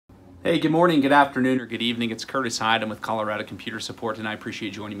Hey, good morning, good afternoon, or good evening. It's Curtis Hyde. I'm with Colorado Computer Support, and I appreciate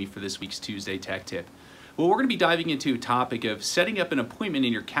you joining me for this week's Tuesday Tech Tip. Well, we're going to be diving into a topic of setting up an appointment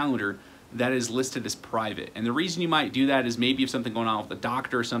in your calendar that is listed as private. And the reason you might do that is maybe if something going on with the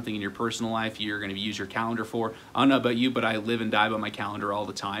doctor or something in your personal life you're going to use your calendar for. I don't know about you, but I live and die by my calendar all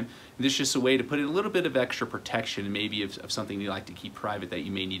the time. And this is just a way to put in a little bit of extra protection, maybe of something you like to keep private that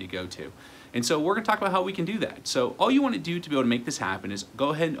you may need to go to. And so we're going to talk about how we can do that. So all you want to do to be able to make this happen is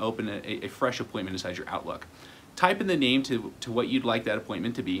go ahead and open a fresh appointment inside your Outlook. Type in the name to what you'd like that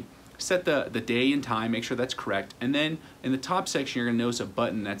appointment to be. Set the day and time, make sure that's correct, and then in the top section you're going to notice a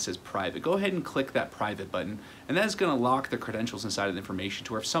button that says private. Go ahead and click that private button, and that is going to lock the credentials inside of the information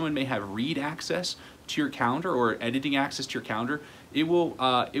to where if someone may have read access to your calendar or editing access to your calendar, it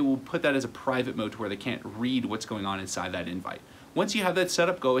will put that as a private mode to where they can't read what's going on inside that invite. Once you have that set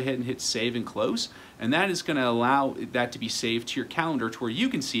up, go ahead and hit save and close, and that is going to allow that to be saved to your calendar to where you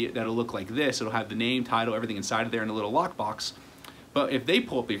can see it. That'll look like this. It'll have the name, title, everything inside of there in a little lockbox. But if they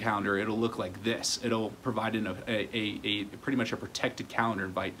pull up your calendar, it'll look like this. It'll provide a pretty much a protected calendar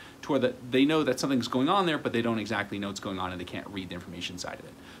invite to where they know that something's going on there, but they don't exactly know what's going on and they can't read the information inside of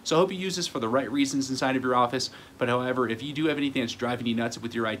it. So I hope you use this for the right reasons inside of your office. But however, if you do have anything that's driving you nuts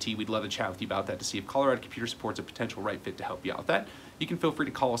with your IT, we'd love to chat with you about that to see if Colorado Computer Support's a potential right fit to help you out with that. You can feel free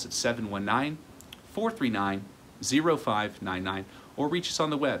to call us at 719-439-0599 or reach us on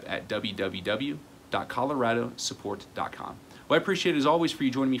the web at www.coloradosupport.com. Well, I appreciate it as always for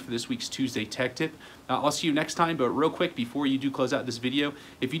you joining me for this week's Tuesday Tech Tip. I'll see you next time, but real quick before you do close out this video,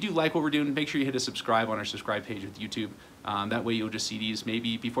 if you do like what we're doing, make sure you hit a subscribe on our subscribe page with YouTube. That way you'll just see these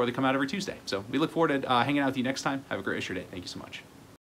maybe before they come out every Tuesday. So we look forward to hanging out with you next time. Have a great rest of your day. Thank you so much.